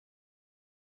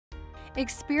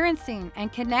Experiencing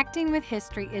and connecting with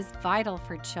history is vital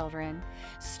for children.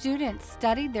 Students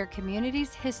studied their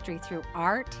community's history through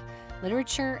art,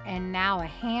 literature, and now a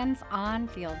hands-on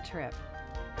field trip.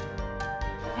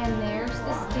 And there's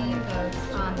the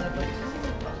steamboats on the boat.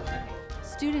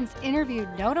 Students interviewed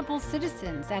notable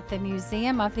citizens at the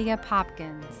Museum of the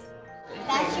Apopkans.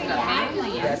 That's your dad?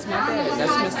 That's my dad.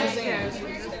 That's Mr.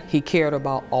 Sanders. He cared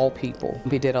about all people.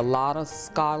 He did a lot of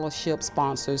scholarship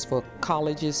sponsors for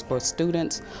colleges, for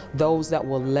students, those that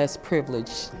were less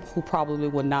privileged, who probably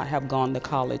would not have gone to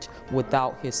college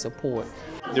without his support.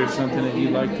 There's something that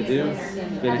you like to do,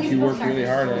 that if you work really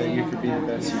hard at it, you could be the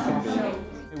best you can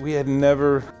be. We had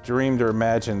never dreamed or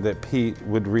imagined that Pete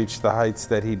would reach the heights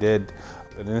that he did.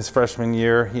 In his freshman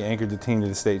year, he anchored the team to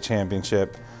the state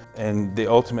championship, and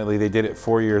ultimately they did it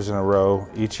 4 years in a row.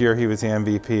 Each year he was the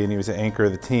MVP and he was the anchor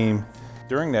of the team.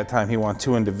 During that time, he won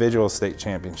 2 individual state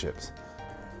championships.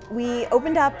 We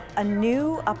opened up a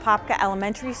new Apopka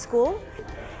elementary school,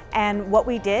 and what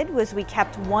we did was we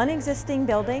kept one existing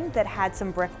building that had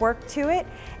some brickwork to it,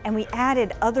 and we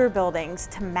added other buildings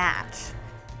to match.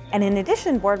 And in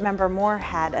addition, Board Member Moore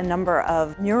had a number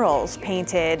of murals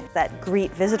painted that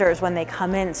greet visitors when they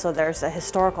come in, so there's a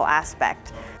historical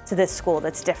aspect to this school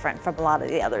that's different from a lot of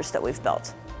the others that we've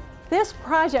built. This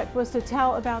project was to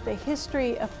tell about the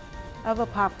history of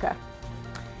Apopka.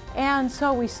 And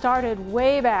so we started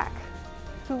way back.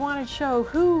 We wanted to show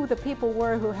who the people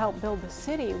were who helped build the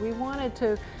city. We wanted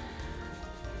to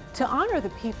honor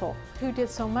the people who did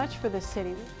so much for the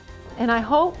city. And I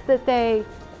hope that they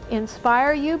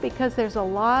inspire you, because there's a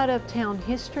lot of town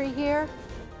history here.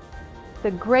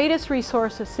 The greatest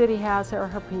resource the city has are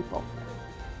her people.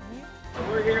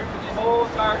 We're here for the whole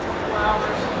entire 24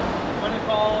 hours, 20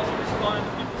 calls, and respond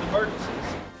to people's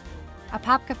emergencies.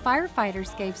 Apopka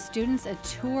firefighters gave students a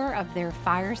tour of their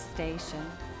fire station.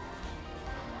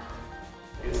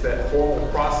 It's that formal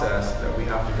process that we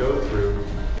have to go through.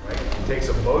 Right? It takes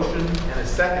a motion and a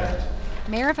second.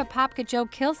 Mayor of Apopka, Joe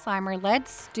Kilsheimer, led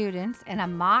students in a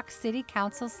mock city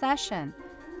council session.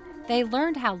 They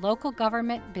learned how local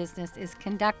government business is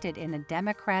conducted in a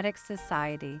democratic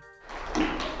society.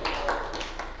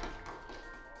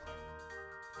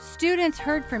 Students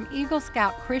heard from Eagle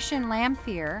Scout Christian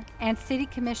Lamphere and City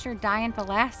Commissioner Diane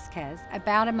Velazquez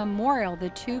about a memorial the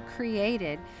two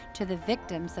created to the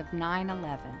victims of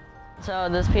 9/11. So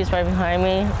this piece right behind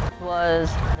me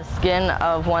was the skin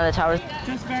of one of the towers.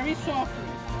 Just very softly.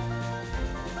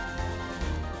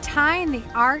 Tying the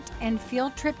art and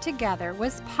field trip together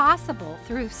was possible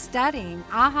through studying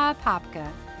Ahapopka,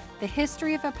 the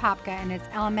history of Apopka and its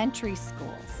elementary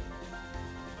schools.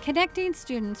 Connecting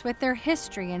students with their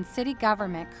history and city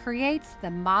government creates the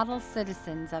model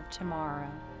citizens of tomorrow.